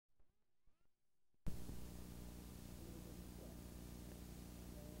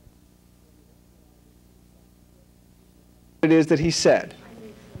it is that he said.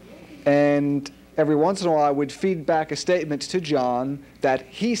 And every once in a while I would feed back a statement to John that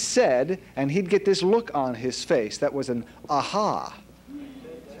he said, and he'd get this look on his face that was an aha.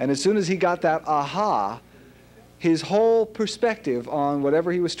 And as soon as he got that aha, his whole perspective on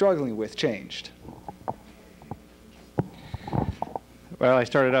whatever he was struggling with changed. Well, I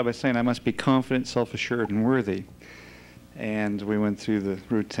started out by saying I must be confident, self-assured, and worthy. And we went through the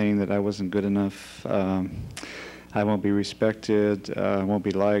routine that I wasn't good enough. I won't be respected, won't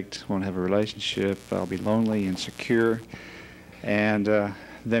be liked, won't have a relationship, I'll be lonely, insecure. And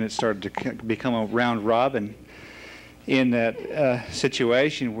then it started to become a round robin in that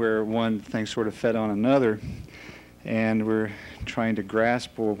situation where one thing sort of fed on another. And we're trying to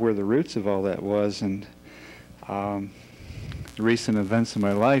grasp where the roots of all that was. And recent events in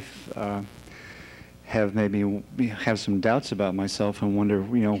my life have made me have some doubts about myself and wonder,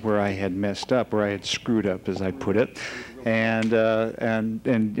 where I had messed up, where I had screwed up, as I put it, and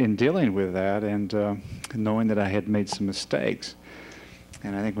in dealing with that, and knowing that I had made some mistakes.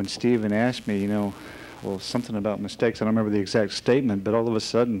 And I think when Stephen asked me, well, something about mistakes, I don't remember the exact statement, but all of a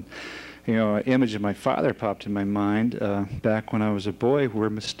sudden, an image of my father popped in my mind back when I was a boy, where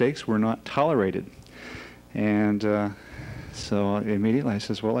mistakes were not tolerated, and. So immediately I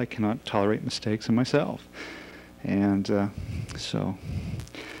says, well, I cannot tolerate mistakes in myself. And so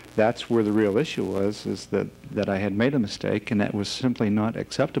that's where the real issue was, is that I had made a mistake, and that was simply not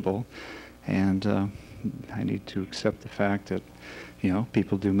acceptable. And I need to accept the fact that,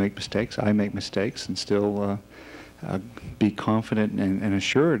 people do make mistakes. I make mistakes, and still be confident and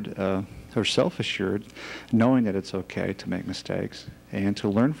assured, or self-assured, knowing that it's okay to make mistakes and to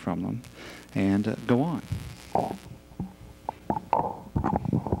learn from them and go on.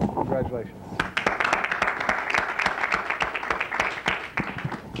 Congratulations.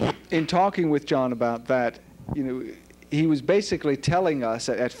 In talking with John about that, he was basically telling us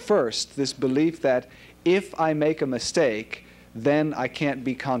at first this belief that if I make a mistake, then I can't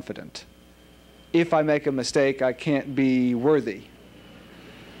be confident. If I make a mistake, I can't be worthy.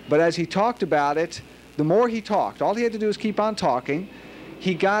 But as he talked about it, the more he talked, all he had to do was keep on talking,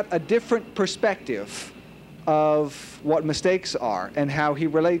 he got a different perspective of what mistakes are and how he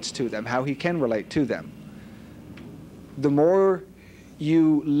relates to them, how he can relate to them. The more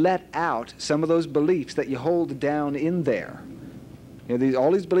you let out some of those beliefs that you hold down in there,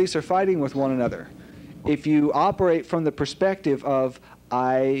 all these beliefs are fighting with one another. If you operate from the perspective of,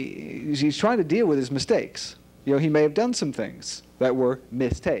 he's trying to deal with his mistakes. He may have done some things that were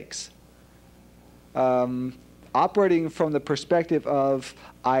mistakes. Operating from the perspective of,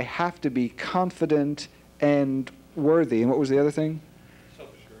 I have to be confident and worthy. And what was the other thing?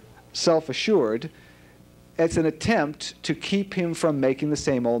 Self-assured. Self-assured. It's an attempt to keep him from making the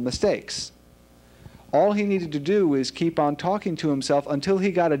same old mistakes. All he needed to do is keep on talking to himself until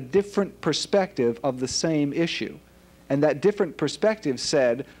he got a different perspective of the same issue. And that different perspective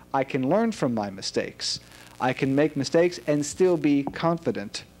said, I can learn from my mistakes. I can make mistakes and still be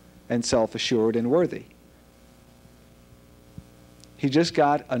confident and self-assured and worthy. He just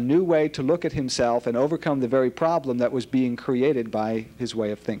got a new way to look at himself and overcome the very problem that was being created by his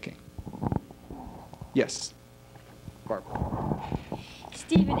way of thinking. Yes, Barbara.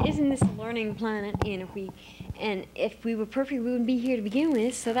 Stephen, isn't this a learning planet? And if we were perfect, we wouldn't be here to begin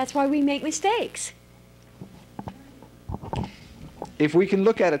with. So that's why we make mistakes. If we can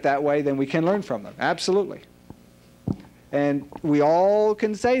look at it that way, then we can learn from them. Absolutely. And we all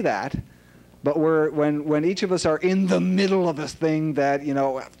can say that. But when each of us are in the middle of this thing that,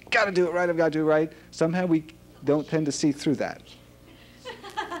 I've got to do it right, I've got to do it right, somehow we don't tend to see through that.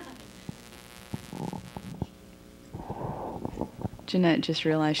 Jeanette just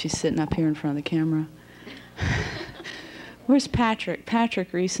realized she's sitting up here in front of the camera. Where's Patrick?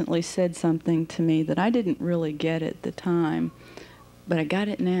 Patrick recently said something to me that I didn't really get at the time, but I got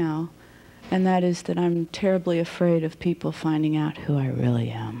it now, and that is that I'm terribly afraid of people finding out who I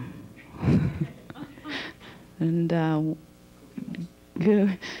really am. And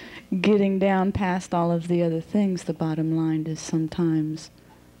getting down past all of the other things, the bottom line is sometimes,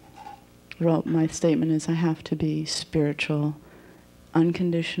 well, my statement is I have to be spiritual,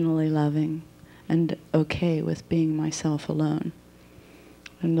 unconditionally loving, and okay with being myself alone.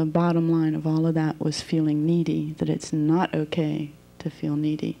 And the bottom line of all of that was feeling needy, that it's not okay to feel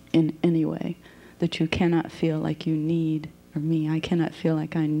needy in any way, that you cannot feel like you need, or me, I cannot feel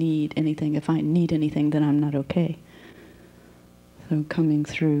like I need anything. If I need anything, then I'm not okay. So coming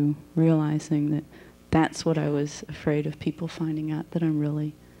through, realizing that that's what I was afraid of people finding out, that I'm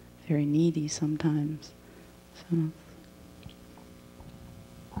really very needy sometimes. So.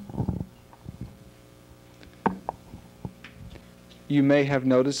 You may have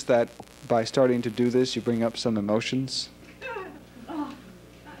noticed that by starting to do this, you bring up some emotions.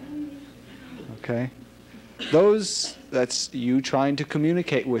 Okay? That's you trying to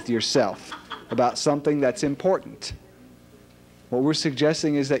communicate with yourself about something that's important. What we're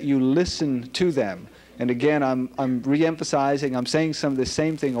suggesting is that you listen to them. And again, I'm re-emphasizing, I'm saying some of the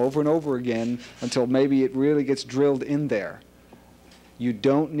same thing over and over again until maybe it really gets drilled in there. You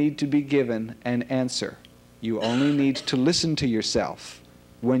don't need to be given an answer. You only need to listen to yourself.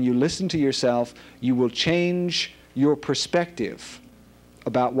 When you listen to yourself, you will change your perspective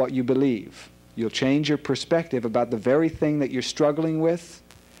about what you believe. You'll change your perspective about the very thing that you're struggling with,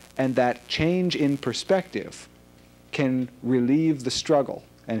 and that change in perspective can relieve the struggle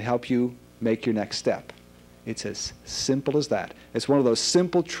and help you make your next step. It's as simple as that. It's one of those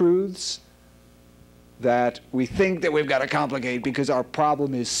simple truths that we think that we've got to complicate because our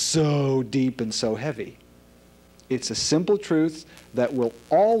problem is so deep and so heavy. It's a simple truth that will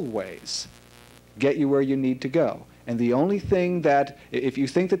always get you where you need to go. And the only thing that, if you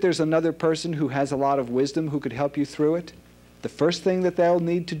think that there's another person who has a lot of wisdom who could help you through it, the first thing that they'll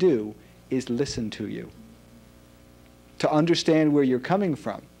need to do is listen to you, to understand where you're coming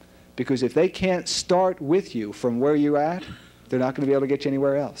from. Because if they can't start with you from where you're at, they're not going to be able to get you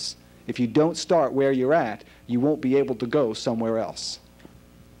anywhere else. If you don't start where you're at, you won't be able to go somewhere else.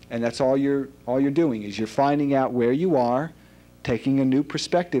 And that's all you're doing, is you're finding out where you are, taking a new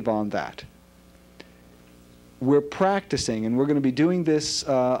perspective on that. We're practicing, and we're going to be doing this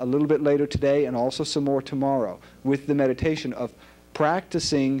a little bit later today and also some more tomorrow with the meditation of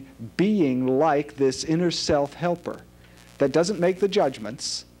practicing being like this inner self-helper that doesn't make the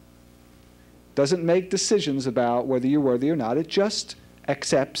judgments, doesn't make decisions about whether you're worthy or not. It just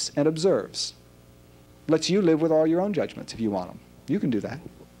accepts and observes. Lets you live with all your own judgments if you want them. You can do that.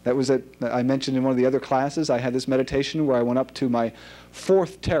 That was I mentioned in one of the other classes, I had this meditation where I went up to my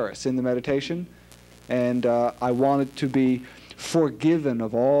 4th terrace in the meditation, and I wanted to be forgiven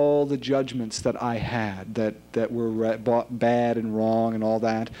of all the judgments that I had that were bad and wrong and all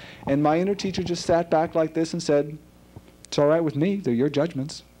that. And my inner teacher just sat back like this and said, "It's all right with me. They're your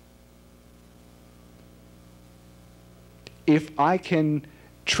judgments." If I can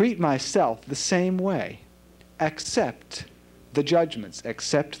treat myself the same way, accept the judgments,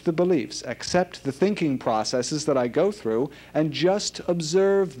 accept the beliefs, accept the thinking processes that I go through, and just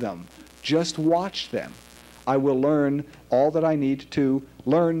observe them, just watch them, I will learn all that I need to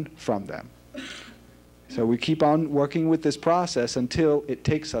learn from them. So we keep on working with this process until it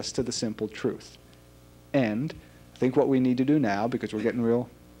takes us to the simple truth. And I think what we need to do now, because we're getting real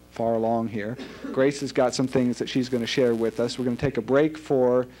far along here, Grace has got some things that she's going to share with us. We're going to take a break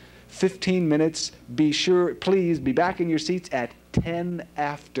for 15 minutes. Be sure, please, be back in your seats at 10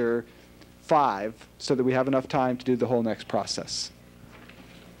 after 5 so that we have enough time to do the whole next process.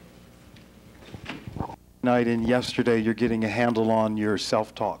 Tonight and yesterday, you're getting a handle on your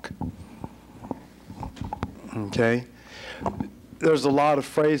self-talk. Okay? There's a lot of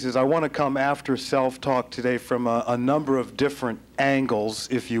phrases. I want to come after self-talk today from a number of different angles,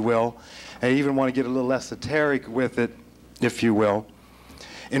 if you will. I even want to get a little esoteric with it, if you will.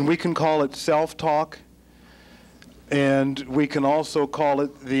 And we can call it self-talk, and we can also call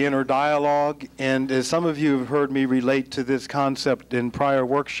it the inner dialogue. And as some of you have heard me relate to this concept in prior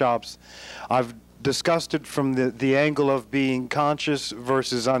workshops, I've discussed it from the angle of being conscious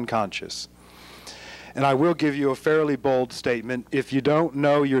versus unconscious. And I will give you a fairly bold statement. If you don't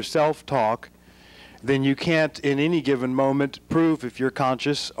know your self-talk, then you can't in any given moment prove if you're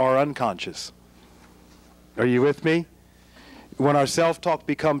conscious or unconscious. Are you with me? When our self-talk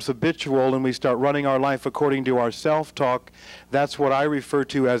becomes habitual and we start running our life according to our self-talk, that's what I refer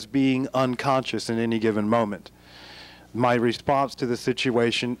to as being unconscious in any given moment. My response to the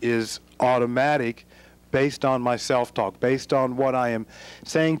situation is automatic, based on my self-talk, based on what I am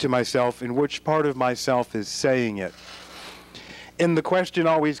saying to myself and which part of myself is saying it. And the question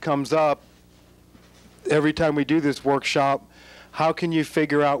always comes up every time we do this workshop, how can you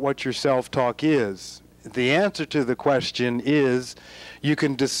figure out what your self-talk is? The answer to the question is you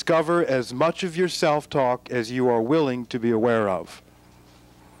can discover as much of your self-talk as you are willing to be aware of.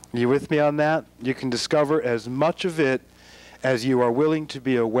 Are you with me on that? You can discover as much of it as you are willing to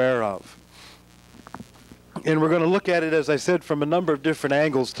be aware of. And we're going to look at it, as I said, from a number of different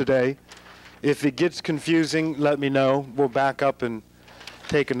angles today. If it gets confusing, let me know. We'll back up and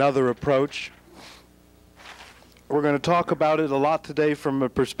take another approach. We're going to talk about it a lot today from a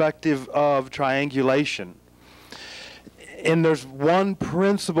perspective of triangulation. And there's one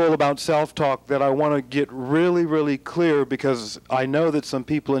principle about self-talk that I want to get really, really clear, because I know that some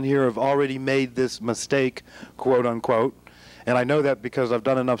people in here have already made this mistake, quote unquote, And I know that because I've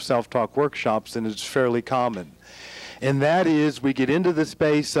done enough self-talk workshops, and it's fairly common. And that is, we get into the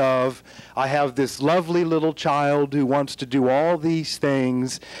space of, I have this lovely little child who wants to do all these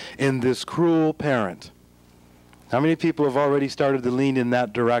things in this cruel parent. How many people have already started to lean in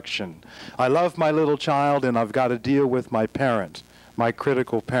that direction? I love my little child, and I've got to deal with my parent, my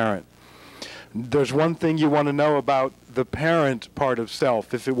critical parent. There's one thing you want to know about the parent part of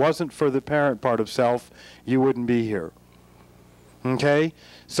self. If it wasn't for the parent part of self, you wouldn't be here. Okay?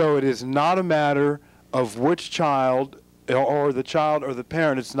 So it is not a matter of which child, or the child or the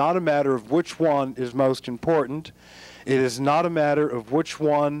parent. It's not a matter of which one is most important. It is not a matter of which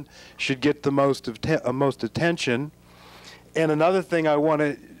one should get the most attention. And another thing I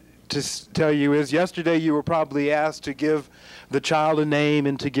want to tell you is, yesterday you were probably asked to give the child a name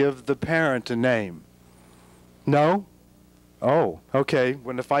and to give the parent a name. No? Oh, okay.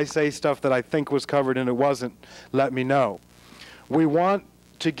 When if I say stuff that I think was covered and it wasn't, let me know. We want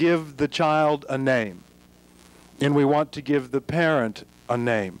to give the child a name, and we want to give the parent a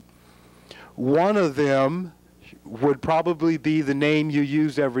name. One of them would probably be the name you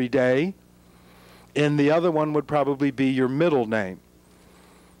use every day, and the other one would probably be your middle name.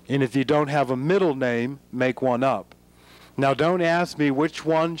 And if you don't have a middle name, make one up. Now, don't ask me which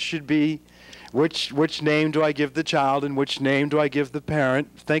one should be, which name do I give the child and which name do I give the parent.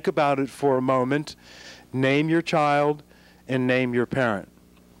 Think about it for a moment. Name your child and name your parent.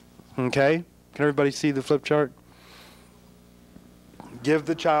 Okay? Can everybody see the flip chart? Give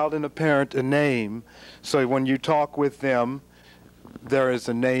the child and the parent a name, so when you talk with them, there is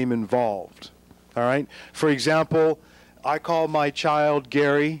a name involved. All right? For example, I call my child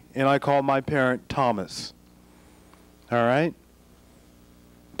Gary, and I call my parent Thomas. All right?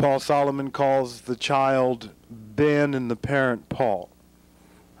 Paul Solomon calls the child Ben and the parent Paul.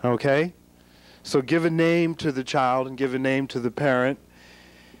 Okay? So give a name to the child and give a name to the parent.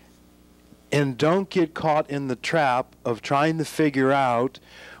 And don't get caught in the trap of trying to figure out,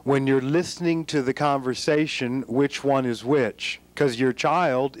 when you're listening to the conversation, which one is which. Because your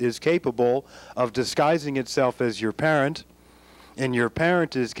child is capable of disguising itself as your parent, and your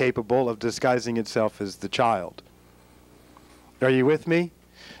parent is capable of disguising itself as the child. Are you with me?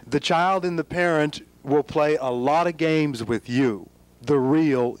 The child and the parent will play a lot of games with you, the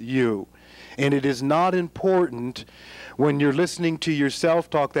real you. And it is not important when you're listening to your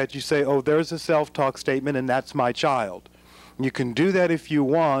self-talk that you say, oh, there's a self-talk statement and that's my child. You can do that if you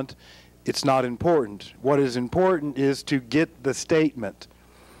want. It's not important. What is important is to get the statement.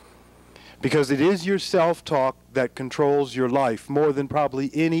 Because it is your self-talk that controls your life more than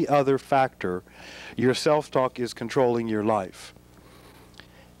probably any other factor. Your self-talk is controlling your life.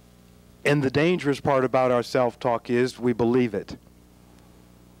 And the dangerous part about our self-talk is we believe it.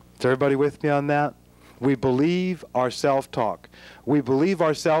 Is everybody with me on that? We believe our self-talk. We believe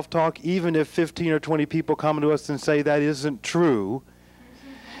our self-talk even if 15 or 20 people come to us and say that isn't true.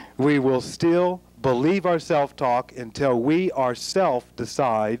 We will still believe our self-talk until we ourselves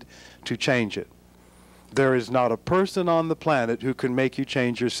decide to change it. There is not a person on the planet who can make you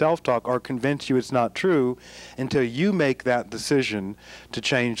change your self-talk or convince you it's not true until you make that decision to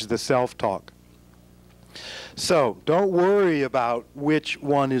change the self-talk. So, don't worry about which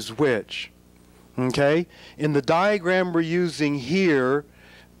one is which. Okay? In the diagram we're using here,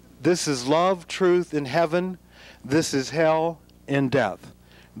 this is love, truth, and heaven. This is hell and death.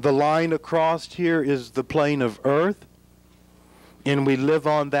 The line across here is the plane of earth, and we live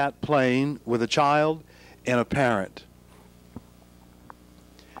on that plane with a child and a parent.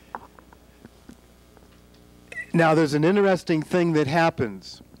 Now, there's an interesting thing that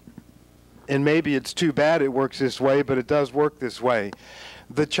happens, and maybe it's too bad it works this way, but it does work this way.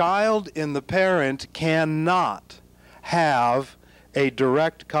 The child and the parent cannot have a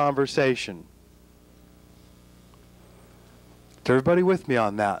direct conversation. Is everybody with me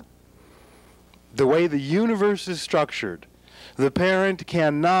on that? The way the universe is structured, the parent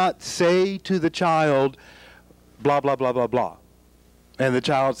cannot say to the child, blah, blah, blah, blah, blah. And the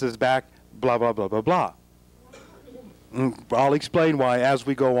child says back, blah, blah, blah, blah, blah. I'll explain why as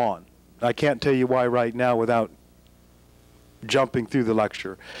we go on. I can't tell you why right now without jumping through the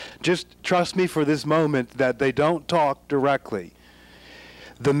lecture. Just trust me for this moment that they don't talk directly.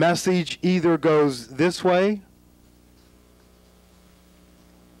 The message either goes this way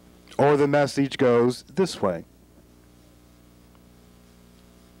or the message goes this way.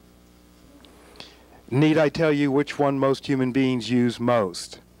 Need I tell you which one most human beings use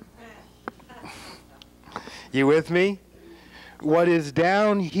most? You with me? What is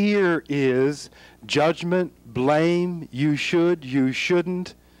down here is judgment, blame, you should, you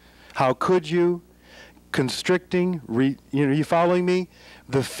shouldn't, how could you? constricting, you following me?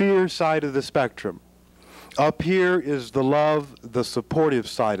 The fear side of the spectrum. Up here is the love, the supportive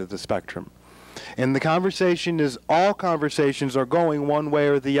side of the spectrum. And the conversation is, all conversations are going one way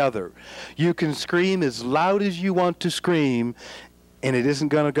or the other. You can scream as loud as you want to scream, and it isn't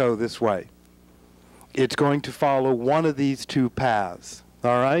going to go this way. It's going to follow one of these two paths.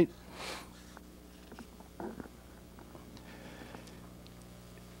 All right?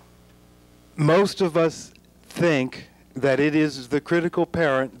 Most of us think that it is the critical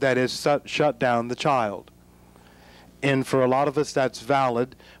parent that has shut down the child. And for a lot of us that's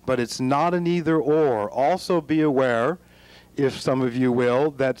valid, but it's not an either or. Also be aware, if some of you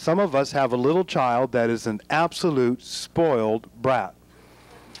will, that some of us have a little child that is an absolute spoiled brat.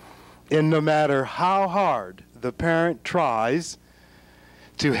 And no matter how hard the parent tries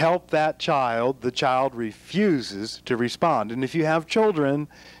to help that child, the child refuses to respond. And if you have children,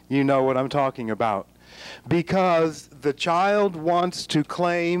 you know what I'm talking about. Because the child wants to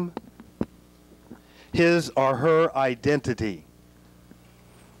claim his or her identity.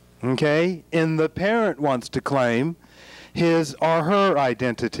 Okay? And the parent wants to claim his or her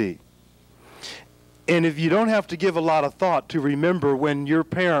identity. And if you don't have to give a lot of thought to remember when your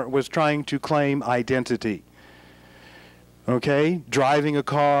parent was trying to claim identity. Okay? Driving a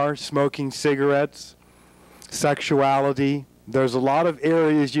car, smoking cigarettes, sexuality. There's a lot of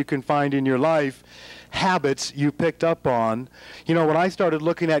areas you can find in your life, habits you picked up on. You know, when I started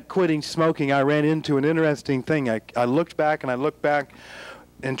looking at quitting smoking, I ran into an interesting thing. I looked back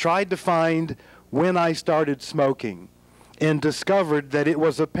and tried to find when I started smoking, and discovered that it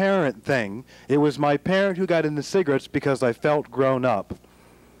was a parent thing. It was my parent who got into cigarettes because I felt grown up.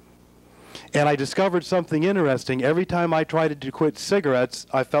 And I discovered something interesting. Every time I tried to quit cigarettes,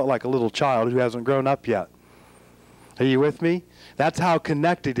 I felt like a little child who hasn't grown up yet. Are you with me? That's how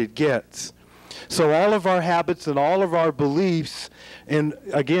connected it gets. So all of our habits and all of our beliefs, and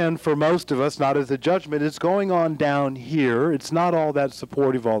again, for most of us, not as a judgment, it's going on down here. It's not all that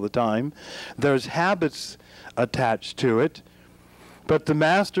supportive all the time. There's habits attached to it. But the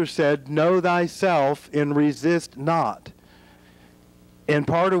Master said, know thyself and resist not. And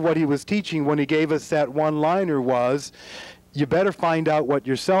part of what he was teaching when he gave us that one-liner was, you better find out what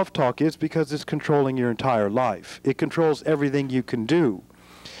your self-talk is, because it's controlling your entire life. It controls everything you can do.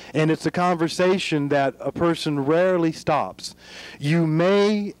 And it's a conversation that a person rarely stops. You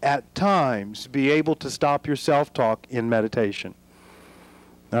may, at times, be able to stop your self-talk in meditation.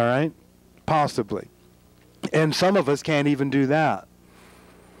 All right? Possibly. And some of us can't even do that.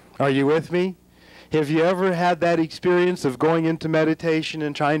 Are you with me? Have you ever had that experience of going into meditation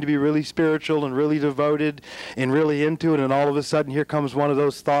and trying to be really spiritual and really devoted and really into it, and all of a sudden here comes one of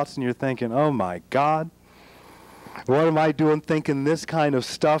those thoughts and you're thinking, oh my God, what am I doing thinking this kind of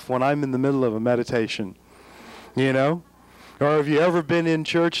stuff when I'm in the middle of a meditation? You know? Or have you ever been in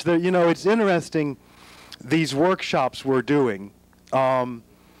church that, you know, it's interesting, these workshops we're doing. How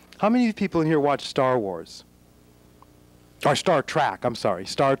many people in here watch Star Wars? Or Star Trek, I'm sorry,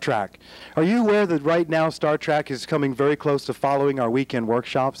 Star Trek. Are you aware that right now Star Trek is coming very close to following our weekend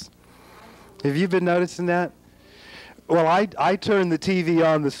workshops? Have you been noticing that? Well, I turned the TV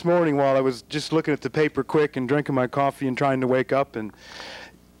on this morning while I was just looking at the paper quick and drinking my coffee and trying to wake up, and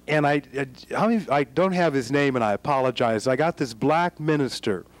I don't have his name, and I apologize. I got this black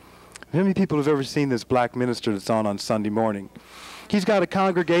minister. How many people have ever seen this black minister that's on Sunday morning? He's got a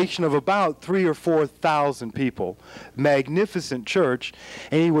congregation of about 3,000 or 4,000 people, magnificent church,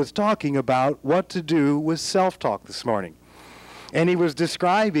 and he was talking about what to do with self-talk this morning. And he was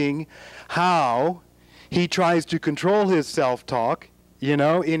describing how he tries to control his self-talk, you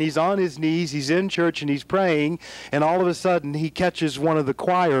know, and he's on his knees, he's in church, and he's praying, and all of a sudden he catches one of the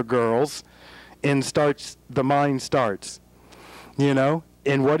choir girls and the mind starts, you know,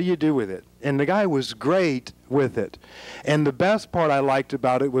 and what do you do with it? And the guy was great with it. And the best part I liked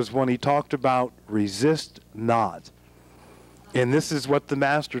about it was when he talked about resist not. And this is what the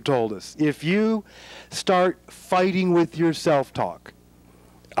Master told us. If you start fighting with your self-talk,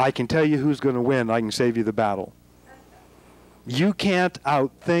 I can tell you who's going to win. I can save you the battle. You can't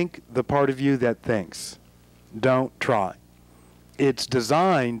outthink the part of you that thinks. Don't try. It's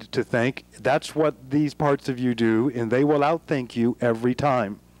designed to think. That's what these parts of you do, and they will outthink you every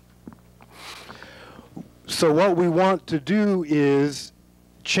time. So what we want to do is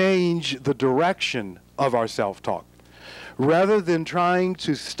change the direction of our self-talk. Rather than trying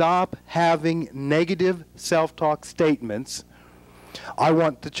to stop having negative self-talk statements, I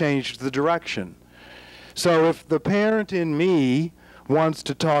want to change the direction. So if the parent in me wants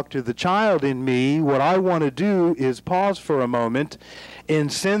to talk to the child in me, what I want to do is pause for a moment and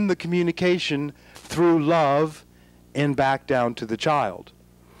send the communication through love and back down to the child,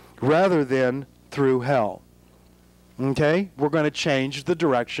 rather than through hell. Okay? We're going to change the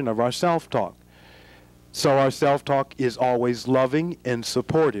direction of our self-talk. So our self-talk is always loving and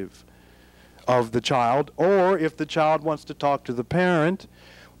supportive of the child, or if the child wants to talk to the parent,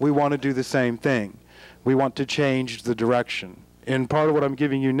 we want to do the same thing. We want to change the direction. And part of what I'm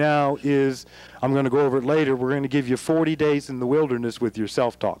giving you now is, I'm going to go over it later, we're going to give you 40 days in the wilderness with your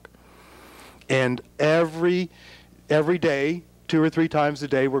self-talk. And every day, 2 or 3 times a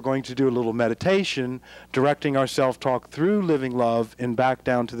day, we're going to do a little meditation, directing our self-talk through living love and back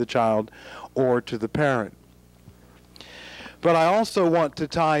down to the child or to the parent. But I also want to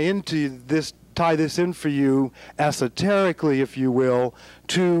tie this in for you esoterically, if you will,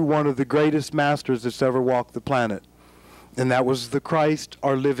 to one of the greatest masters that's ever walked the planet. And that was the Christ,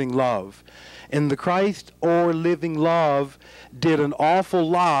 our living love. And the Christ, or living love, did an awful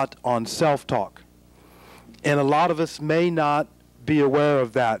lot on self-talk. And a lot of us may not be aware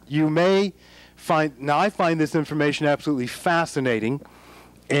of that. You may find, now I find this information absolutely fascinating,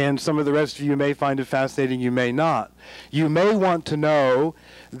 and some of the rest of you may find it fascinating, you may not. You may want to know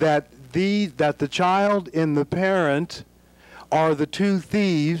that the child and the parent are the 2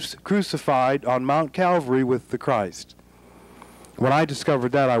 thieves crucified on Mount Calvary with the Christ. When I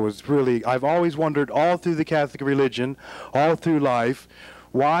discovered that, I've always wondered all through the Catholic religion, all through life,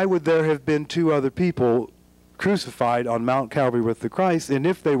 why would there have been 2 other people crucified on Mount Calvary with the Christ? And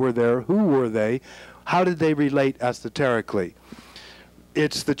if they were there, who were they? How did they relate esoterically?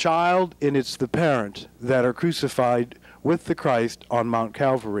 It's the child and it's the parent that are crucified with the Christ on Mount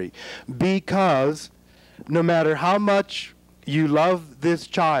Calvary. Because no matter how much you love this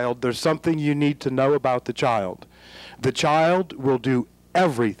child, there's something you need to know about the child. The child will do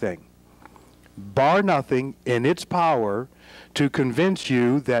everything, bar nothing, in its power to convince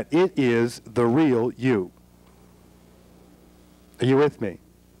you that it is the real you. Are you with me?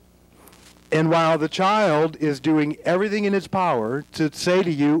 And while the child is doing everything in its power to say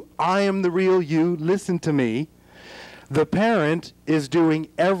to you, I am the real you, listen to me, the parent is doing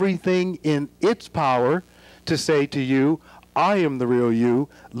everything in its power to say to you, I am the real you,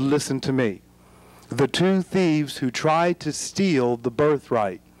 listen to me. The 2 thieves who tried to steal the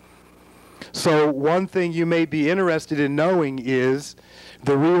birthright. So one thing you may be interested in knowing is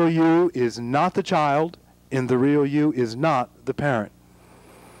the real you is not the child, and the real you is not the parent.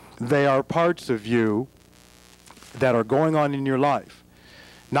 They are parts of you that are going on in your life.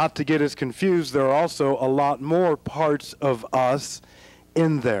 Not to get us confused, there are also a lot more parts of us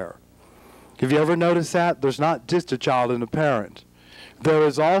in there. Have you ever noticed that? There's not just a child and a parent. There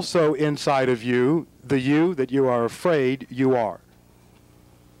is also inside of you, the you that you are afraid you are.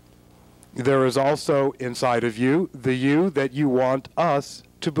 There is also inside of you, the you that you want us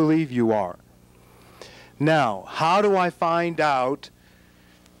to believe you are. Now, how do I find out,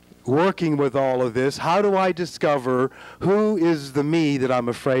 working with all of this, how do I discover who is the me that I'm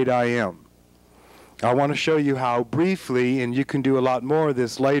afraid I am? I want to show you how briefly, and you can do a lot more of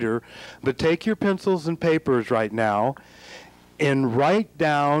this later, but take your pencils and papers right now and write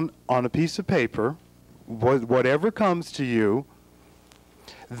down on a piece of paper whatever comes to you,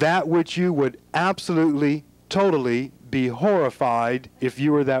 that which you would absolutely, totally be horrified if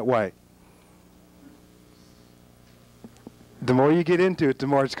you were that way. The more you get into it, the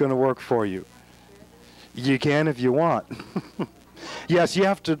more it's going to work for you. You can if you want. Yes, you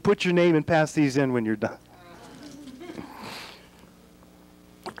have to put your name and pass these in when you're done.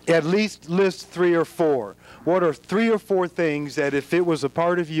 At least list 3 or 4. What are 3 or 4 things that if it was a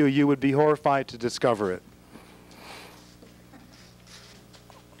part of you, you would be horrified to discover it?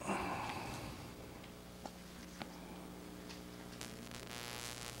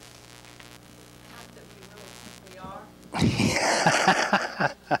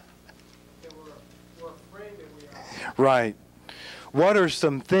 Right. What are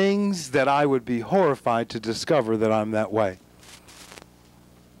some things that I would be horrified to discover that I'm that way?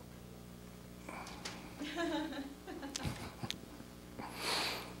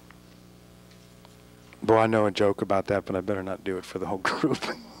 Boy, I know a joke about that, but I better not do it for the whole group.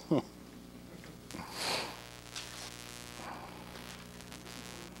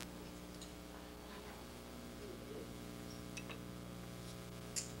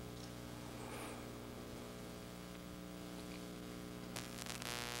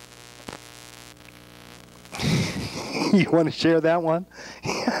 You want to share that one?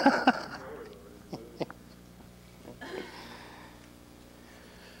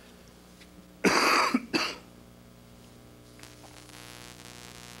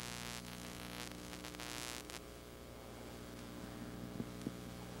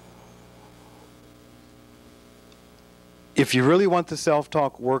 If you really want the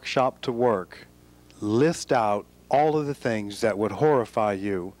self-talk workshop to work, list out all of the things that would horrify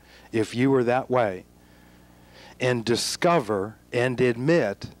you if you were that way, and discover and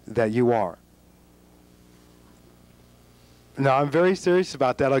admit that you are. Now, I'm very serious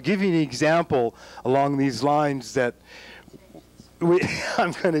about that. I'll give you an example along these lines that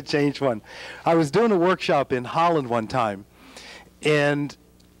I'm going to change one. I was doing a workshop in Holland one time, and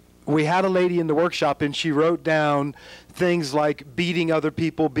we had a lady in the workshop, and she wrote down things like beating other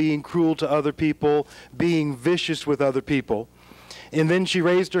people, being cruel to other people, being vicious with other people. And then she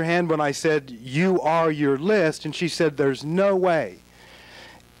raised her hand when I said, "You are your list," and she said, "There's no way."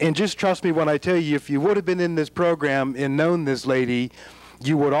 And just trust me when I tell you, if you would have been in this program and known this lady,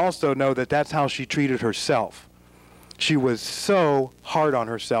 you would also know that that's how she treated herself. She was so hard on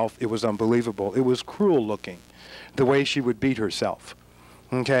herself, it was unbelievable. It was cruel looking, the way she would beat herself,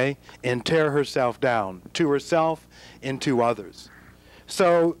 okay, and tear herself down to herself and to others.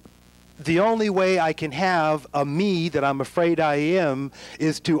 So the only way I can have a me that I'm afraid I am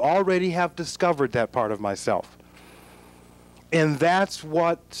is to already have discovered that part of myself. And that's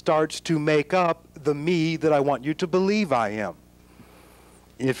what starts to make up the me that I want you to believe I am.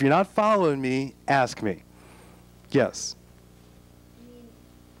 If you're not following me, ask me. Yes? I mean,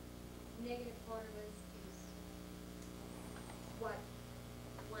 negative part of us is what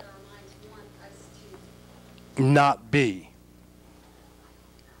our minds want us to. Not be.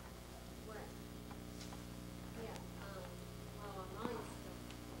 What? Yeah, well, our minds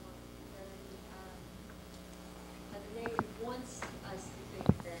don't want but the negative wants us to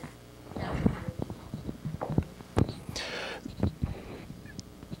think that would be.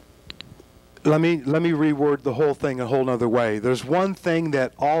 Let me reword the whole thing a whole nother way. There's one thing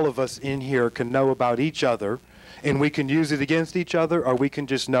that all of us in here can know about each other, and we can use it against each other, or we can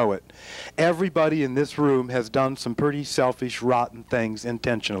just know it. Everybody in this room has done some pretty selfish, rotten things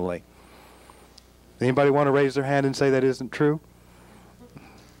intentionally. Anybody want to raise their hand and say that isn't true?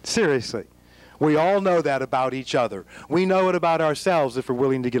 Seriously. We all know that about each other. We know it about ourselves if we're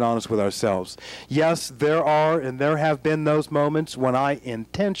willing to get honest with ourselves. Yes, there are and there have been those moments when I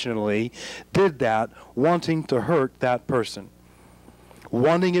intentionally did that, wanting to hurt that person,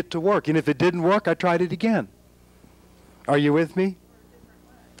 wanting it to work. And if it didn't work, I tried it again. Are you with me?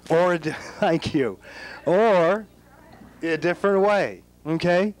 Or, thank you. Or a different way,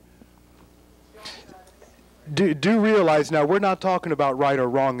 okay? Do realize now, we're not talking about right or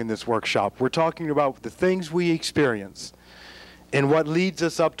wrong in this workshop. We're talking about the things we experience and what leads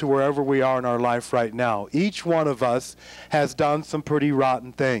us up to wherever we are in our life right now. Each one of us has done some pretty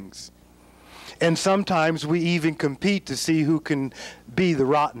rotten things. And sometimes we even compete to see who can be the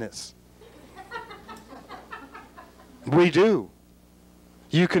rottenest. We do.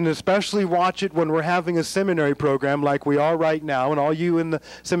 You can especially watch it when we're having a seminary program like we are right now, and all you in the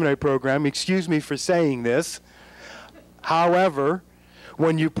seminary program, excuse me for saying this. However,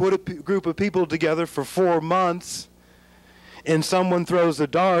 when you put a group of people together for 4 months and someone throws a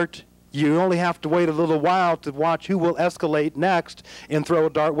dart, you only have to wait a little while to watch who will escalate next and throw a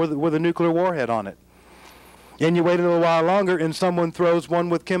dart with a nuclear warhead on it. And you wait a little while longer and someone throws one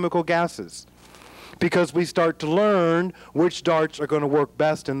with chemical gases. Because we start to learn which darts are going to work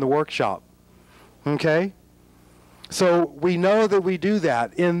best in the workshop. Okay? So we know that we do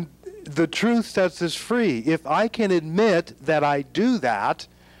that. And the truth sets us free. If I can admit that I do that,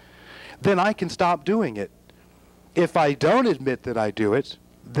 then I can stop doing it. If I don't admit that I do it,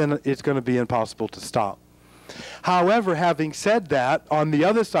 then it's going to be impossible to stop. However, having said that, on the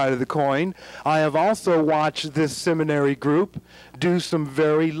other side of the coin, I have also watched this seminary group do some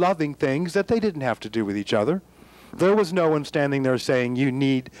very loving things that they didn't have to do with each other. There was no one standing there saying, you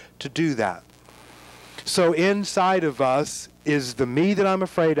need to do that. So inside of us is the me that I'm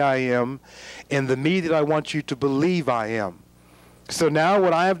afraid I am and the me that I want you to believe I am. So now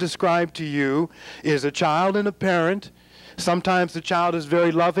what I have described to you is a child and a parent. Sometimes the child is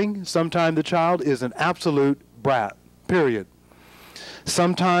very loving. Sometimes the child is an absolute brat, period.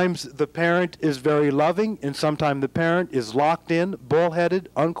 Sometimes the parent is very loving, and sometimes the parent is locked in, bullheaded,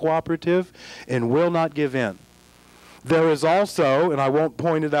 uncooperative, and will not give in. There is also, and I won't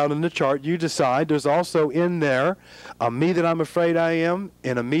point it out in the chart, you decide, there's also in there a me that I'm afraid I am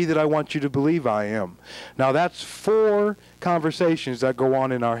and a me that I want you to believe I am. Now that's 4 conversations that go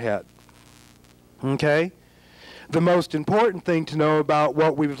on in our head. Okay? The most important thing to know about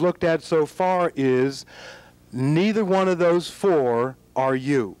what we've looked at so far is neither one of those 4 are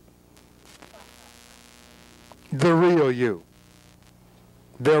you. The real you.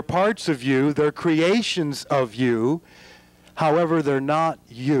 They're parts of you, they're creations of you, however, they're not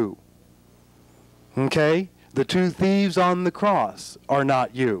you. Okay? The two thieves on the cross are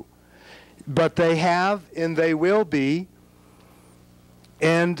not you. But they have and they will be,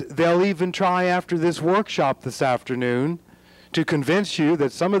 and they'll even try after this workshop this afternoon to convince you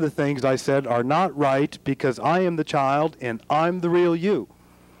that some of the things I said are not right because I am the child and I'm the real you.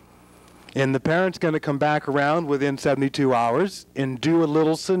 And the parent's going to come back around within 72 hours and do a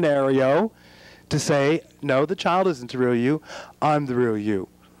little scenario to say, no, the child isn't the real you, I'm the real you.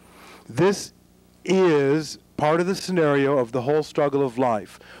 This is part of the scenario of the whole struggle of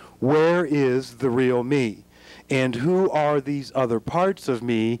life. Where is the real me? And who are these other parts of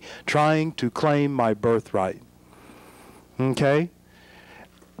me trying to claim my birthright? Okay?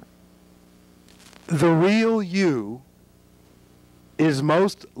 The real you is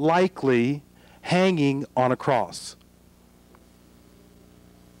most likely hanging on a cross.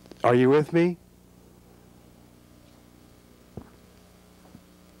 Are you with me?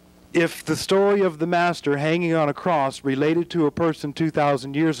 If the story of the Master hanging on a cross related to a person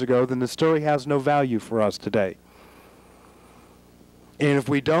 2,000 years ago, then the story has no value for us today. And if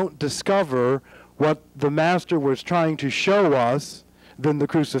we don't discover what the Master was trying to show us, then the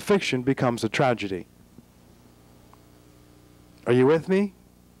crucifixion becomes a tragedy. Are you with me?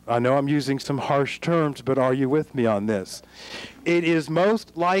 I know I'm using some harsh terms, but are you with me on this? It is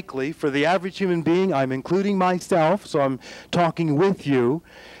most likely for the average human being, I'm including myself, so I'm talking with you,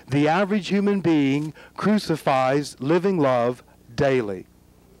 the average human being crucifies living love daily.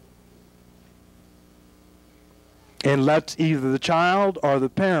 And lets either the child or the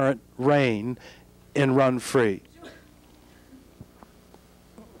parent reign and run free.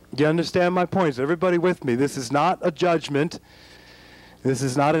 Do you understand my point? Is everybody with me? This is not a judgment. This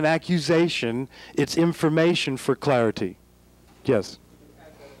is not an accusation. It's information for clarity. Yes?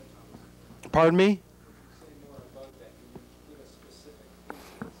 Pardon me?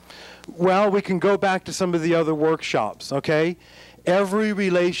 Well, we can go back to some of the other workshops, okay? Every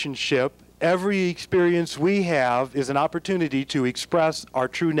relationship, every experience we have is an opportunity to express our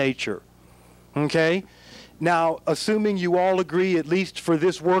true nature, okay? Now, assuming you all agree, at least for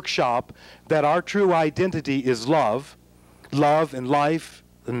this workshop, that our true identity is love and life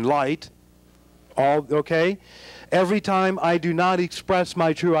and light, all okay? Every time I do not express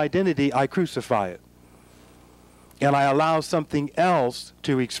my true identity, I crucify it. And I allow something else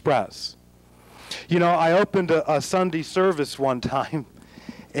to express. You know, I opened a Sunday service one time,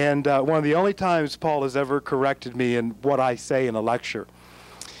 and one of the only times Paul has ever corrected me in what I say in a lecture.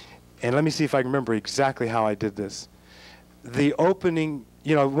 And let me see if I can remember exactly how I did this. The opening,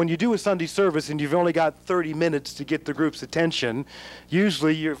 you know, when you do a Sunday service and you've only got 30 minutes to get the group's attention,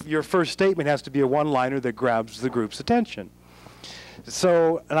 usually your first statement has to be a one-liner that grabs the group's attention.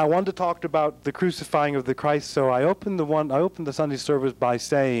 So, and I wanted to talk about the crucifying of the Christ, so I opened the Sunday service by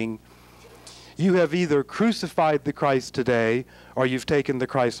saying, you have either crucified the Christ today or you've taken the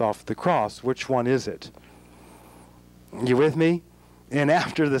Christ off the cross. Which one is it? You with me? And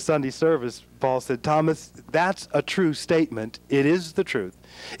after the Sunday service, Paul said, Thomas, that's a true statement. It is the truth.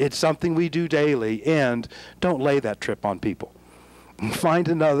 It's something we do daily, and don't lay that trip on people. Find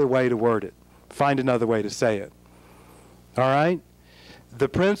another way to word it. Find another way to say it. All right? The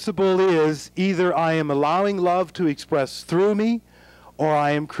principle is either I am allowing love to express through me or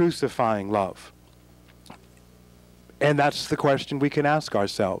I am crucifying love. And that's the question we can ask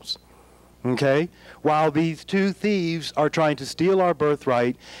ourselves. Okay? While these two thieves are trying to steal our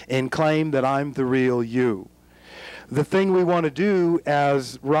birthright and claim that I'm the real you. The thing we want to do,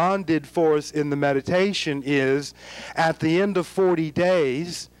 as Ron did for us in the meditation, is at the end of 40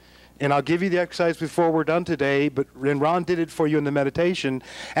 days, and I'll give you the exercise before we're done today, and Ron did it for you in the meditation.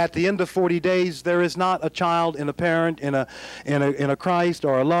 At the end of 40 days, there is not a child and a parent and a Christ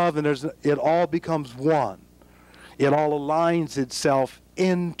or a love, and it all becomes one. It all aligns itself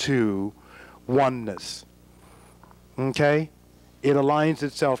into oneness. Okay? It aligns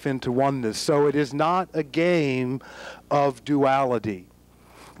itself into oneness. So it is not a game of duality.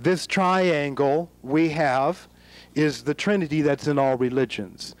 This triangle we have is the Trinity that's in all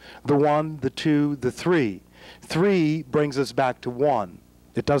religions. The one, the two, the three. Three brings us back to one.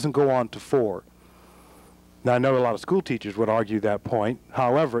 It doesn't go on to four. Now, I know a lot of school teachers would argue that point.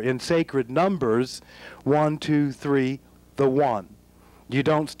 However, in sacred numbers, 1, 2, 3, the one. You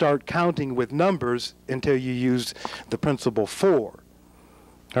don't start counting with numbers until you use the principle 4.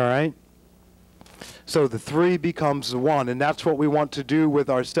 All right? So the 3 becomes the 1, and that's what we want to do with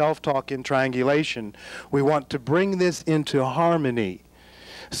our self-talk in triangulation. We want to bring this into harmony.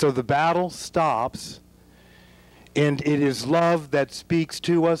 So the battle stops, and it is love that speaks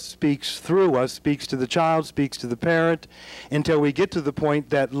to us, speaks through us, speaks to the child, speaks to the parent, until we get to the point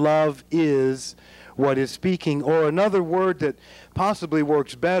that love is what is speaking. Or another word that possibly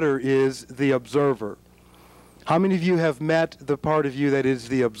works better is the observer. How many of you have met the part of you that is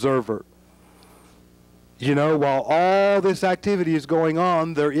the observer? You know, while all this activity is going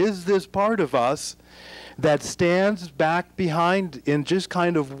on, there is this part of us that stands back behind and just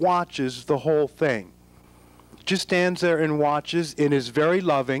kind of watches the whole thing. Just stands there and watches and is very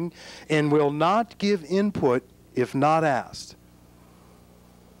loving and will not give input if not asked.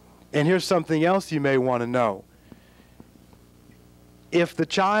 And here's something else you may want to know. If the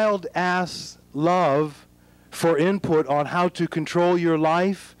child asks love for input on how to control your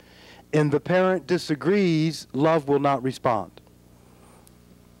life and the parent disagrees, love will not respond.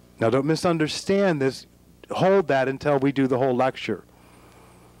 Now don't misunderstand this. Hold that until we do the whole lecture.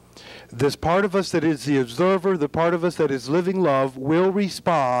 This part of us that is the observer, the part of us that is living love, will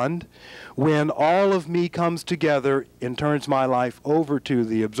respond when all of me comes together and turns my life over to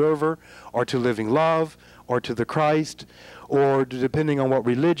the observer, or to living love, or to the Christ, or depending on what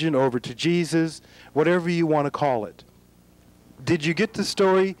religion, over to Jesus, whatever you want to call it. Did you get the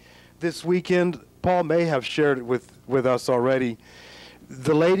story this weekend? Paul may have shared it with us already.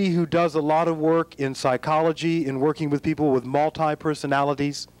 The lady who does a lot of work in psychology and working with people with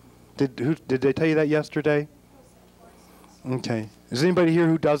multi-personalities. Did they tell you that yesterday? Okay. Is anybody here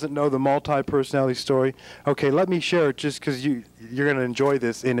who doesn't know the multi-personality story? Okay, let me share it just because you're going to enjoy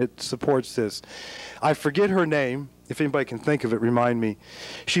this and it supports this. I forget her name. If anybody can think of it, remind me.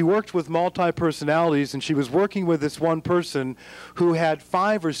 She worked with multi-personalities, and she was working with this one person who had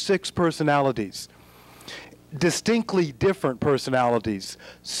 5 or 6 personalities. Distinctly different personalities.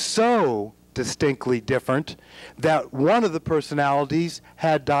 So distinctly different that one of the personalities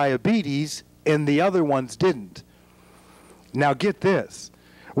had diabetes and the other ones didn't. Now get this.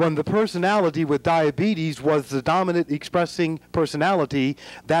 When the personality with diabetes was the dominant expressing personality,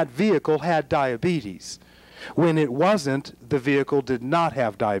 that vehicle had diabetes. When it wasn't, the vehicle did not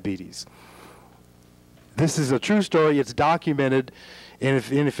have diabetes. This is a true story. It's documented. And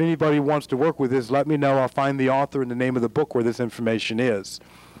if anybody wants to work with this, let me know. I'll find the author and the name of the book where this information is.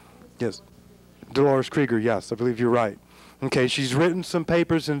 Yes. Dolores Krieger, yes, I believe you're right. Okay, she's written some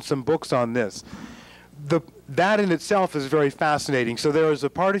papers and some books on this. That in itself is very fascinating. So there is a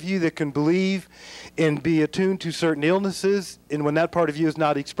part of you that can believe and be attuned to certain illnesses, and when that part of you is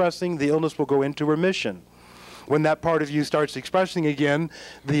not expressing, the illness will go into remission. When that part of you starts expressing again,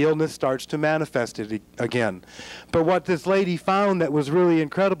 the illness starts to manifest it again. But what this lady found that was really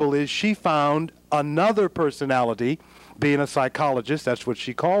incredible is she found another personality, being a psychologist, that's what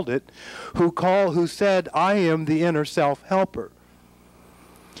she called it, who said, I am the inner self-helper.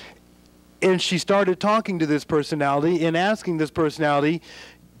 And she started talking to this personality and asking this personality,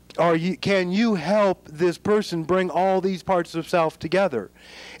 can you help this person bring all these parts of self together?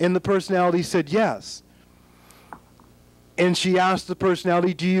 And the personality said yes. And she asked the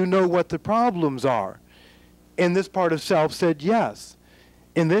personality, do you know what the problems are? And this part of self said yes.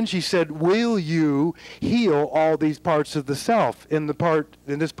 And then she said, will you heal all these parts of the self? And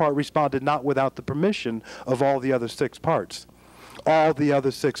this part responded, not without the permission of all the other 6 parts. All the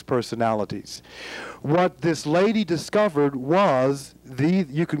other 6 personalities. What this lady discovered was,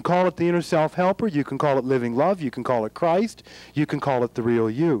 you can call it the inner self-helper, you can call it living love, you can call it Christ, you can call it the real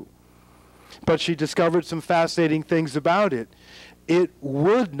you. But she discovered some fascinating things about it. It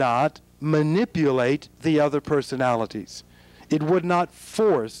would not manipulate the other personalities. It would not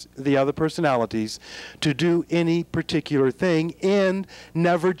force the other personalities to do any particular thing and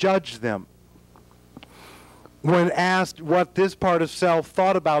never judge them. When asked what this part of self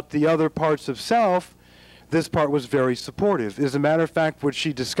thought about the other parts of self, this part was very supportive. As a matter of fact, what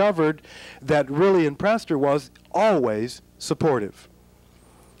she discovered that really impressed her was always supportive.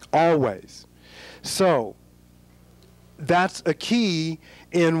 Always. So, that's a key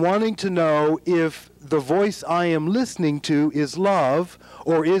in wanting to know if the voice I am listening to is love,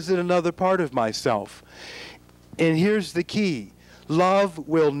 or is it another part of myself? And here's the key. Love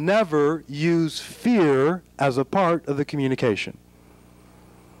will never use fear as a part of the communication.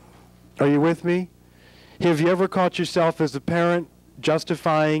 Are you with me? Have you ever caught yourself as a parent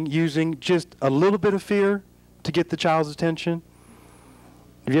justifying using just a little bit of fear to get the child's attention?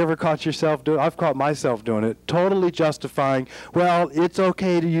 Have you ever caught yourself doing it? I've caught myself doing it, totally justifying, well, it's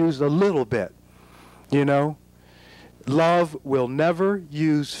okay to use a little bit, you know? Love will never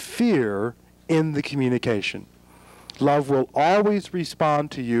use fear in the communication. Love will always respond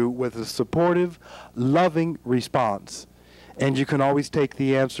to you with a supportive, loving response. And you can always take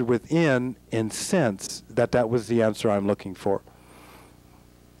the answer within and sense that that was the answer I'm looking for.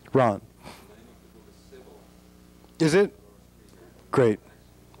 Ron. Is it? Great.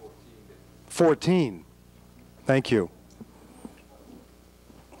 14. Thank you.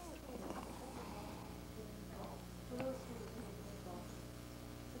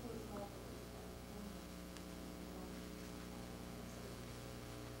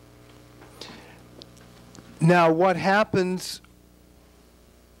 Now, what happens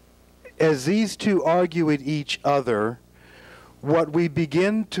as these two argue with each other, what we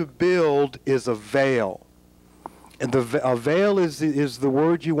begin to build is a veil. And a veil is the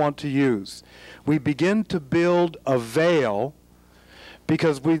word you want to use. We begin to build a veil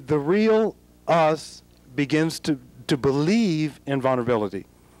because the real us begins to believe in vulnerability.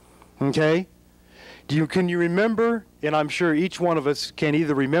 Okay? Can you remember, and I'm sure each one of us can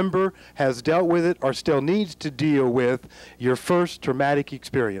either remember, has dealt with it, or still needs to deal with your first traumatic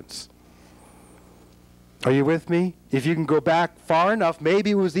experience? Are you with me? If you can go back far enough,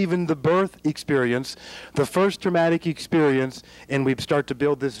 maybe it was even the birth experience, the first traumatic experience, and we start to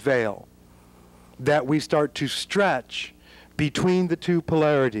build this veil that we start to stretch between the two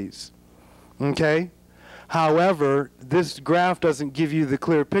polarities. Okay? However, this graph doesn't give you the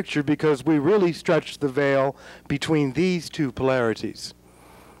clear picture because we really stretch the veil between these two polarities.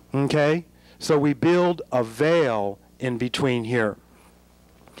 Okay? So we build a veil in between here.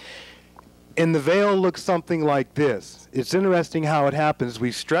 And the veil looks something like this. It's interesting how it happens.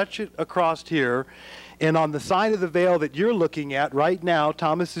 We stretch it across here, and on the side of the veil that you're looking at right now,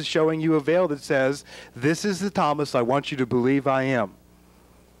 Thomas is showing you a veil that says, "This is the Thomas I want you to believe I am."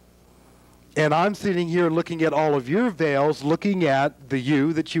 And I'm sitting here looking at all of your veils, looking at the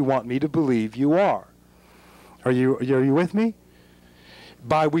you that you want me to believe you are. Are you with me?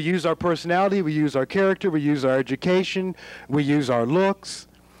 We use our personality, we use our character, we use our education, we use our looks,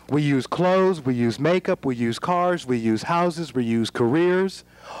 we use clothes, we use makeup, we use cars, we use houses, we use careers.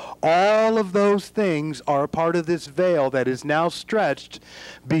 All of those things are a part of this veil that is now stretched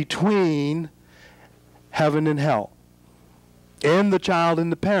between heaven and hell, and the child and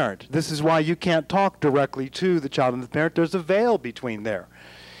the parent. This is why you can't talk directly to the child and the parent. There's a veil between there,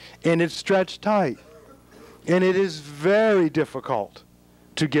 and it's stretched tight. And it is very difficult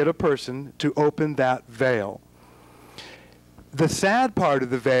to get a person to open that veil. The sad part of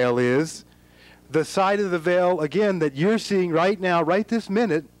the veil is the side of the veil, again, that you're seeing right now, right this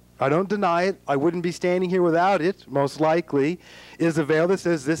minute. I don't deny it. I wouldn't be standing here without it, most likely, is a veil that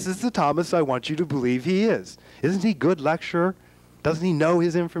says, "This is the Thomas I want you to believe he is." Isn't he a good lecturer? Doesn't he know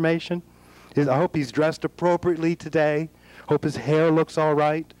his information? I hope he's dressed appropriately today. Hope his hair looks all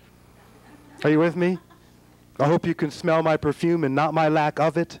right. Are you with me? I hope you can smell my perfume and not my lack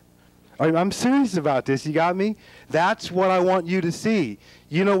of it. I'm serious about this. You got me? That's what I want you to see.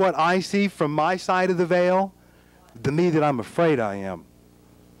 You know what I see from my side of the veil? The me that I'm afraid I am.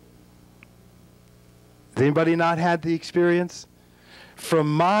 Has anybody not had the experience?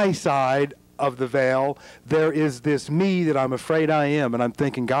 From my side of the veil, there is this me that I'm afraid I am, and I'm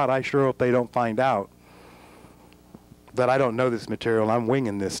thinking, God, I sure hope they don't find out that I don't know this material. I'm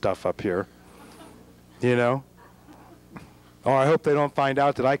winging this stuff up here, you know? Or I hope they don't find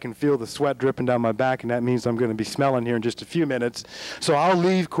out that I can feel the sweat dripping down my back, and that means I'm going to be smelling here in just a few minutes, so I'll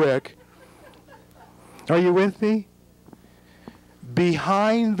leave quick. Are you with me?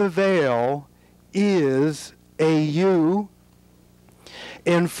 Behind the veil is a you.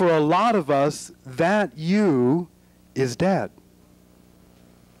 And for a lot of us, that you is dead.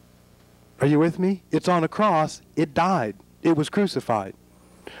 Are you with me? It's on a cross. It died. It was crucified.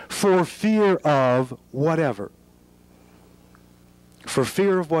 For fear of whatever. For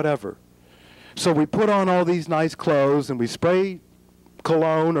fear of whatever. So we put on all these nice clothes and we spray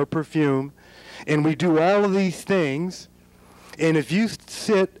cologne or perfume and we do all of these things. And if you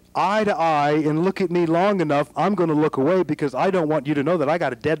sit eye to eye and look at me long enough, I'm going to look away because I don't want you to know that I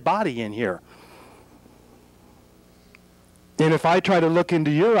got a dead body in here. And if I try to look into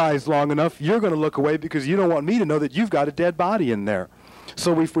your eyes long enough, you're going to look away because you don't want me to know that you've got a dead body in there.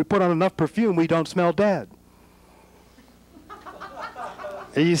 So if we put on enough perfume, we don't smell dead.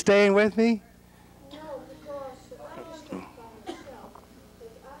 Are you staying with me? No, because I just think by myself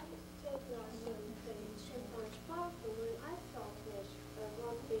that I take now certain things sometimes powerful when I felt this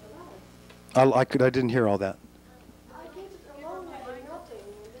won't be alive. I didn't hear all that. I did it alone and nothing,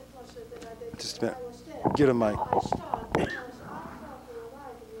 and that was it that I did Just when I was there. get a mic. I stopped because I felt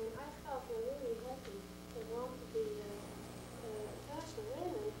alive, and when I felt really happy and want to be faster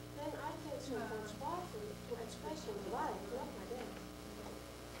in, then I take sometimes powerful to express in life, not my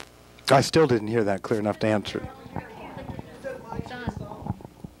death. I still didn't hear that clear enough to answer it.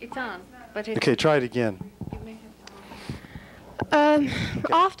 It's on. But it's Okay, try it again.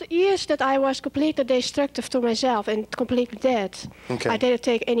 After years that I was completely destructive to myself and completely dead. Okay. I didn't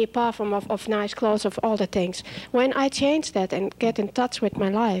take any parfum of nice clothes, of all the things. When I changed that and get in touch with my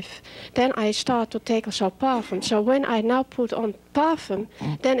life, then I start to take also parfum. So when I now put on parfum,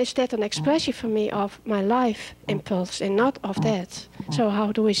 then is that an expression for me of my life impulse and not of that. So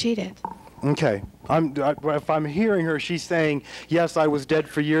how do we see that? Okay. If I'm hearing her, she's saying, yes, I was dead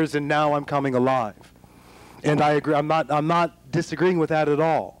for years and now I'm coming alive. And I agree. I'm not disagreeing with that at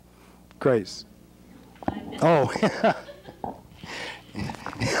all. Grace. Oh.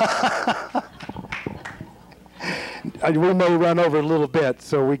 We may run over a little bit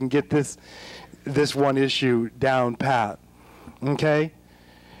so we can get this one issue down pat. Okay?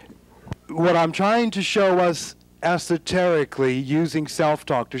 What I'm trying to show us esoterically using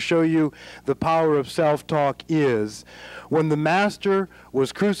self-talk to show you the power of self-talk is when the Master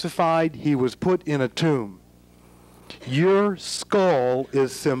was crucified, he was put in a tomb. Your skull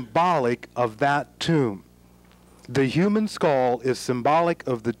is symbolic of that tomb. The human skull is symbolic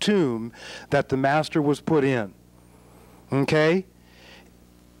of the tomb that the Master was put in. Okay?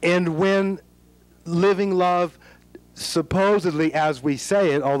 And when living love, supposedly as we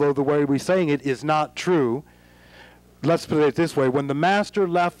say it, although the way we're saying it is not true, let's put it this way. When the Master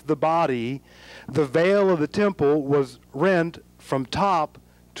left the body, the veil of the temple was rent from top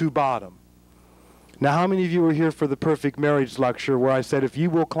to bottom. Now, how many of you were here for the Perfect Marriage lecture where I said if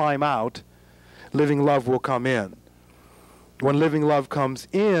you will climb out, living love will come in? When living love comes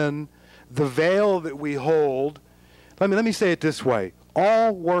in, the veil that we hold, let me say it this way.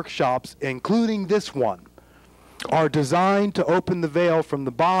 All workshops, including this one, are designed to open the veil from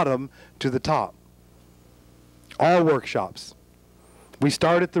the bottom to the top. All workshops. We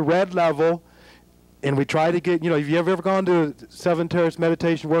start at the red level, and we try to get, have you ever gone to a Seven Terrace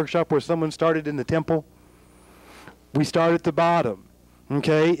meditation workshop where someone started in the temple? We start at the bottom,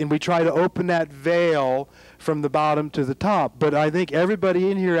 okay? And we try to open that veil from the bottom to the top. But I think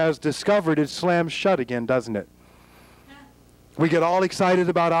everybody in here has discovered it slams shut again, doesn't it? We get all excited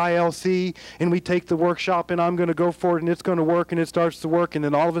about ILC, and we take the workshop, and I'm going to go for it, and it's going to work, and it starts to work, and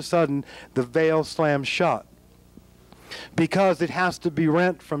then all of a sudden, the veil slams shut. Because it has to be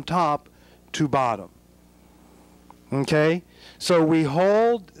rent from top to bottom. Okay? So we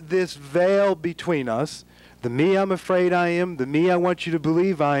hold this veil between us. The me I'm afraid I am, the me I want you to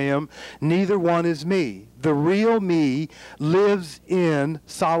believe I am, neither one is me. The real me lives in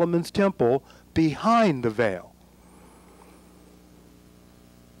Solomon's temple behind the veil.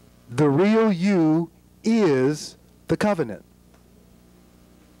 The real you is the covenant.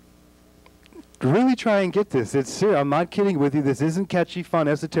 Really try and get this. It's serious. I'm not kidding with you. This isn't catchy, fun,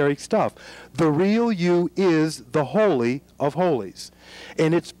 esoteric stuff. The real you is the Holy of Holies.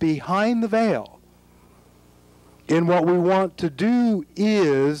 And it's behind the veil. And what we want to do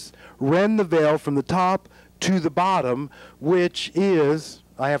is rend the veil from the top to the bottom, which is,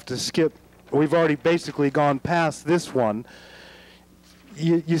 I have to skip, we've already basically gone past this one.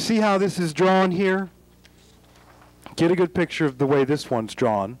 You see how this is drawn here? Get a good picture of the way this one's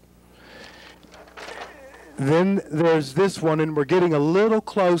drawn. Then there's this one, and we're getting a little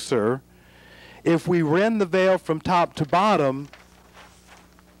closer. If we rend the veil from top to bottom,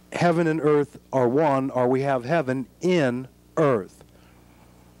 heaven and earth are one, or we have heaven in earth.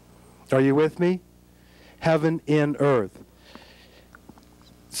 Are you with me? Heaven in earth.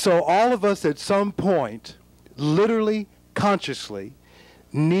 So all of us at some point, literally, consciously,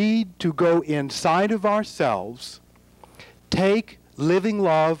 need to go inside of ourselves, take living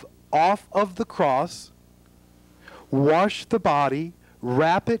love off of the cross, wash the body,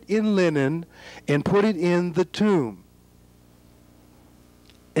 wrap it in linen, and put it in the tomb.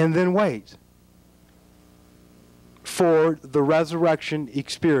 And then wait for the resurrection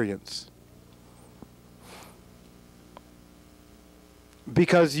experience.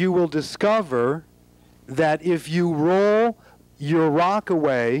 Because you will discover that if you roll your rock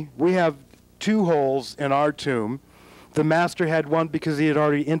away, we have 2 holes in our tomb. The Master had one because he had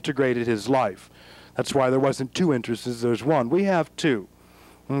already integrated his life. That's why there wasn't 2 entrances, there's 1. We have 2,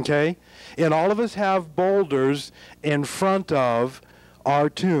 okay? And all of us have boulders in front of our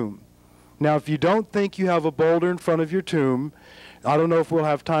tomb. Now, if you don't think you have a boulder in front of your tomb, I don't know if we'll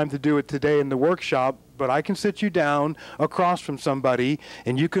have time to do it today in the workshop, but I can sit you down across from somebody,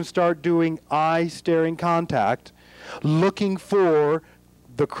 and you can start doing eye-staring contact, looking for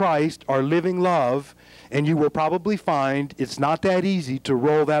the Christ, our living love, and you will probably find it's not that easy to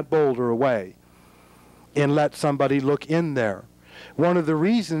roll that boulder away and let somebody look in there. One of the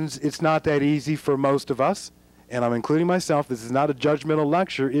reasons it's not that easy for most of us, and I'm including myself, this is not a judgmental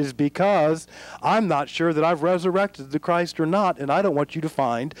lecture, is because I'm not sure that I've resurrected the Christ or not, and I don't want you to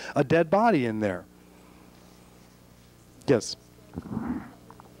find a dead body in there. Yes?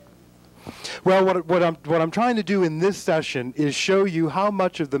 Well, what I'm trying to do in this session is show you how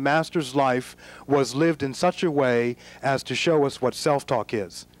much of the Master's life was lived in such a way as to show us what self-talk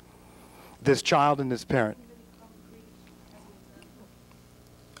is. This child and this parent.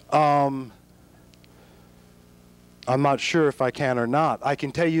 I'm not sure if I can or not. I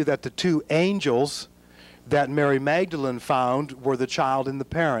can tell you that the two angels that Mary Magdalene found were the child and the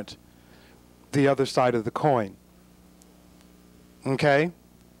parent, the other side of the coin. Okay?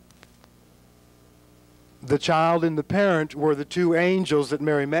 The child and the parent were the two angels that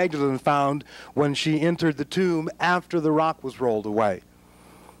Mary Magdalene found when she entered the tomb after the rock was rolled away.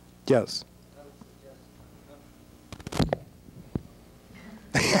 Yes.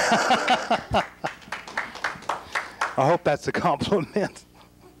 I hope that's a compliment.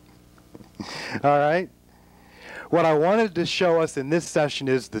 All right? What I wanted to show us in this session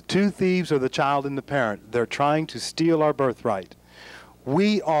is the two thieves are the child and the parent. They're trying to steal our birthright.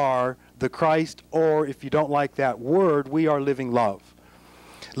 We are the Christ, or if you don't like that word, we are living love.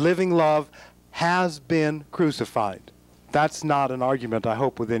 Living love has been crucified. That's not an argument, I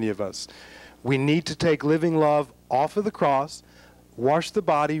hope, with any of us. We need to take living love off of the cross, wash the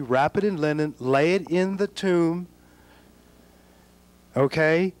body, wrap it in linen, lay it in the tomb,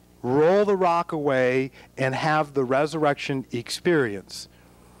 okay? Roll the rock away and have the resurrection experience.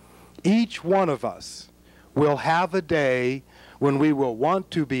 Each one of us will have a day when we will want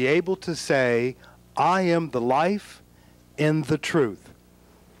to be able to say, I am the life and the truth.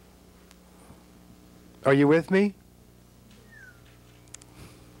 Are you with me?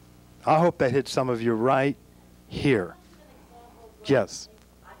 I hope that hits some of you right here. Yes.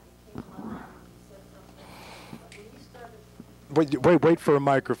 Wait for a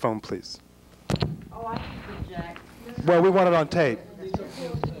microphone, please. Oh, I can project. Well, we want it on tape.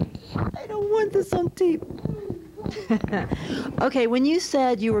 I don't want this on tape. Okay, when you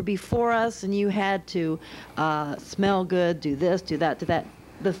said you were before us and you had to smell good, do this, do that,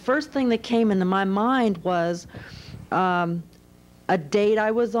 the first thing that came into my mind was a date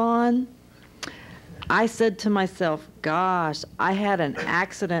I was on. I said to myself, gosh, I had an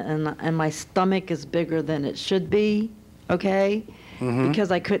accident and my stomach is bigger than it should be, okay?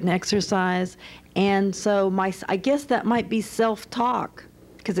 Because I couldn't exercise. And so I guess that might be self-talk.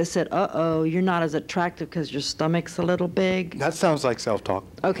 Because it said, uh-oh, you're not as attractive because your stomach's a little big. That sounds like self-talk.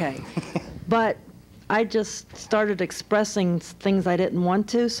 Okay. But I just started expressing things I didn't want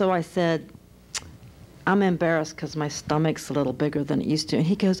to, so I said, I'm embarrassed because my stomach's a little bigger than it used to. And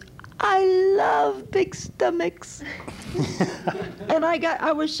he goes, I love big stomachs. And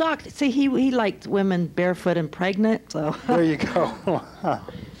I was shocked. See, he liked women barefoot and pregnant, so. There you go.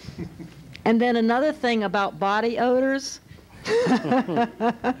 And then another thing about body odors.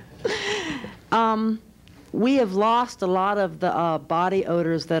 We have lost a lot of the body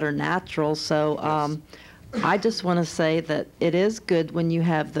odors that are natural, so I just want to say that it is good when you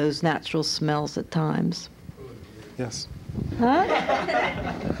have those natural smells at times. Yes. Huh?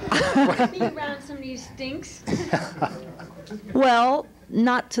 Being around somebody who stinks. Well,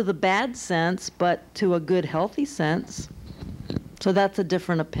 not to the bad sense, but to a good, healthy sense. So that's a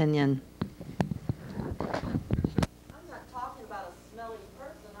different opinion.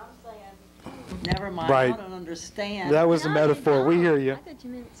 Never mind, Right. I don't understand. That was a metaphor. We hear you. I thought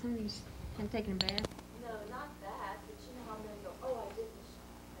you meant somebody who's taking a bath. No, not that, but you know how men go, oh, I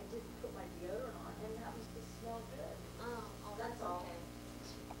didn't put my deodorant on, and it happens to smell good. Oh, that's all.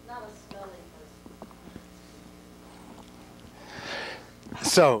 Not a smelling person.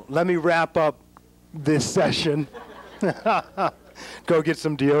 So, let me wrap up this session. Go get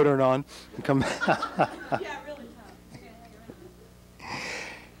some deodorant on and come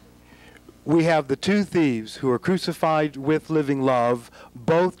We have the two thieves who are crucified with living love,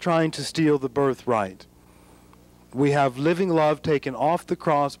 both trying to steal the birthright. We have living love taken off the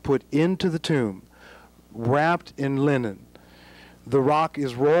cross, put into the tomb, wrapped in linen. The rock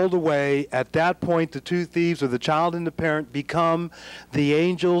is rolled away. At that point, the two thieves, or the child and the parent, become the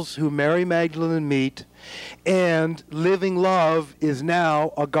angels who Mary Magdalene meet, and living love is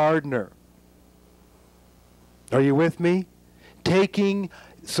now a gardener. Are you with me?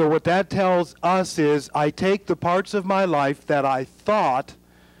 So what that tells us is, I take the parts of my life that I thought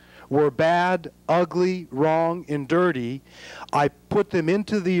were bad, ugly, wrong, and dirty, I put them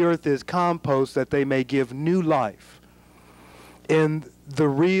into the earth as compost that they may give new life. And the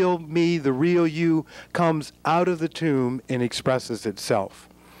real me, the real you, comes out of the tomb and expresses itself.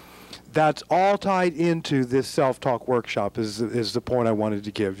 That's all tied into this self-talk workshop is the point I wanted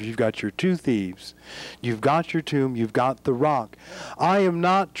to give. You've got your two thieves. You've got your tomb. You've got the rock. I am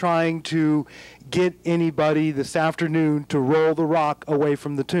not trying to get anybody this afternoon to roll the rock away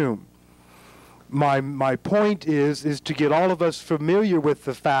from the tomb. My point is to get all of us familiar with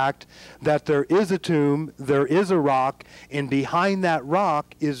the fact that there is a tomb, there is a rock, and behind that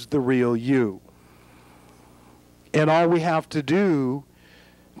rock is the real you. And all we have to do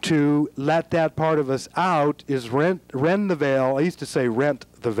to let that part of us out is rend the veil. I used to say rent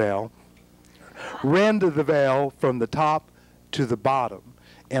the veil. Rend the veil from the top to the bottom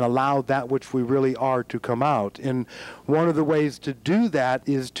and allow that which we really are to come out. And one of the ways to do that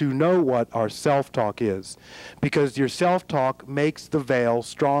is to know what our self-talk is, because your self-talk makes the veil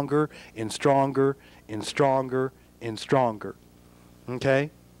stronger and stronger and stronger and stronger.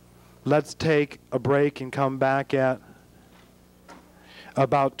 Okay? Let's take a break and come back at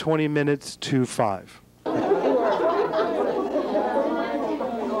about 20 minutes to 5.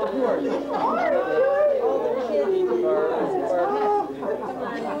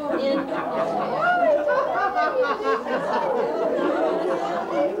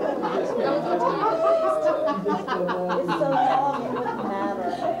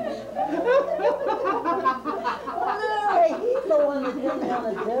 He's the one that didn't want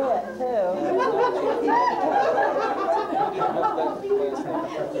to do it, too.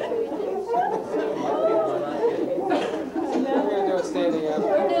 We're doing standing up.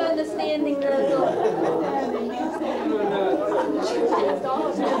 We're doing the standing nuzzle.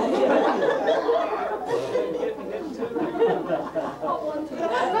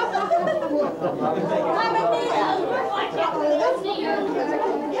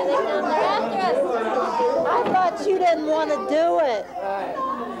 I thought you didn't want to do it.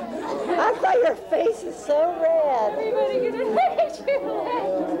 I thought your face is so red. Everybody get a picture.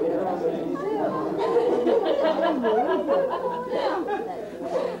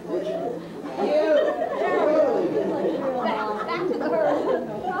 Back to the herd. Just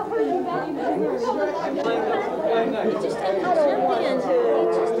have to jump in. Just have to jump into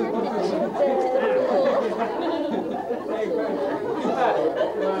the pool.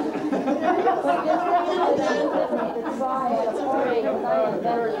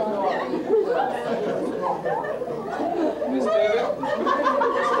 Miss David?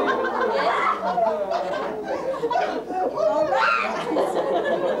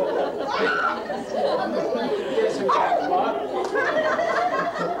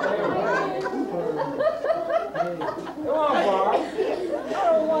 Come on, Bob.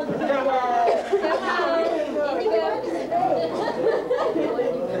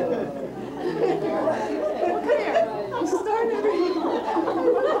 I'm starting to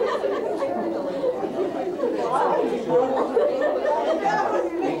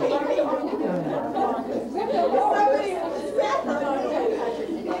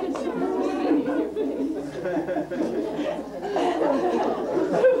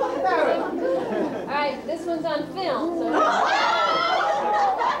All right, this one's on film. So.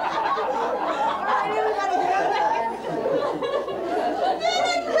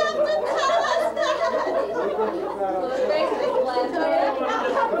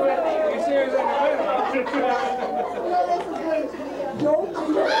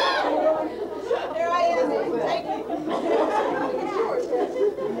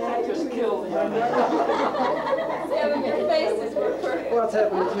 What's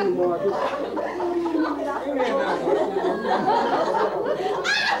happening to you, Marcus?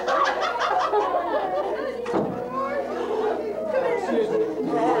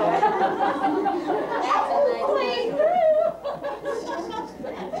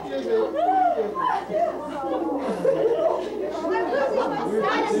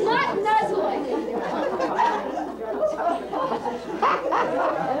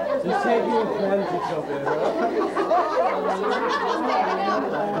 Just take your advantage of it,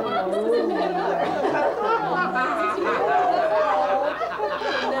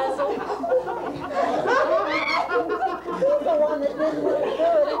 The one that didn't want to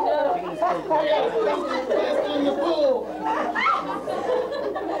do it. in the pool.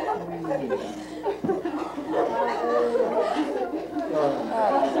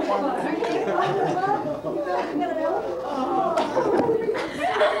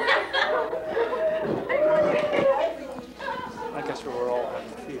 I guess we were all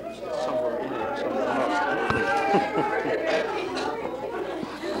having fears somewhere in there, somewhere else.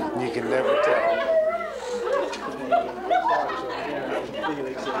 You can never tell.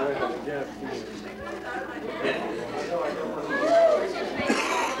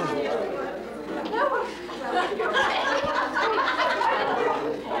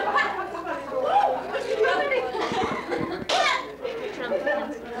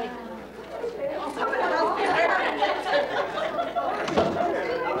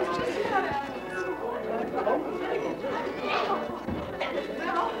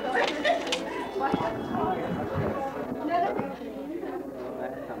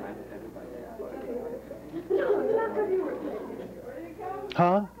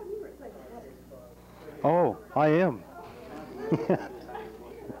 Huh? Oh, I am.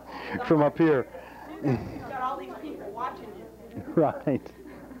 From up here. Got all these people watching you. Right.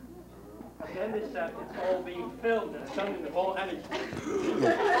 Then it's all being filmed and sung in the whole energy.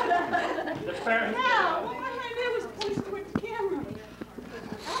 The parents. Now, what my hand there was pointing towards the camera.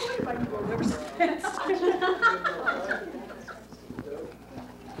 I wonder if I can go over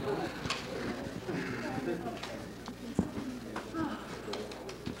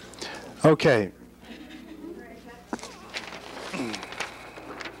Okay.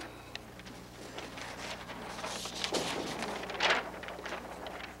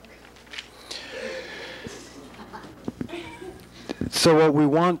 So what we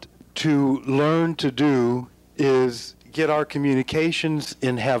want to learn to do is get our communications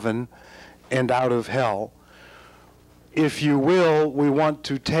in heaven and out of hell. If you will, we want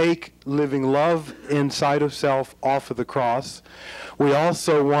to take living love inside of self off of the cross. We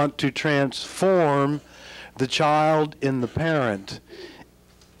also want to transform the child in the parent.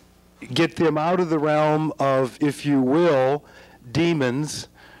 Get them out of the realm of, if you will, demons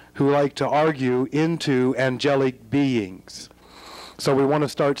who like to argue into angelic beings. So we want to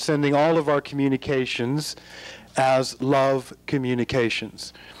start sending all of our communications as love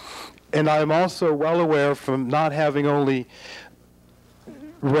communications. And I'm also well aware, from not having only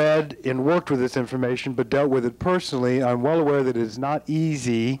read and worked with this information, but dealt with it personally, I'm well aware that it is not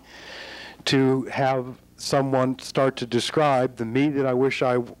easy to have someone start to describe the me that I wish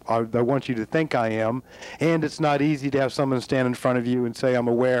I want you to think I am, and it's not easy to have someone stand in front of you and say, I'm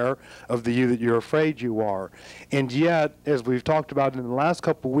aware of the you that you're afraid you are. And yet, as we've talked about in the last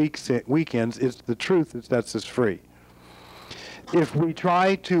couple weekends, it's the truth that sets us free. If we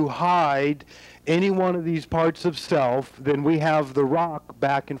try to hide any one of these parts of self, then we have the rock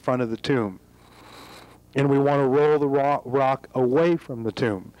back in front of the tomb. And we want to roll the rock away from the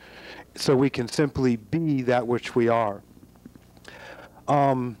tomb, so we can simply be that which we are.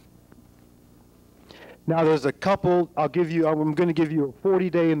 Now there's a couple, I'm going to give you a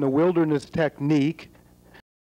 40-day in the wilderness technique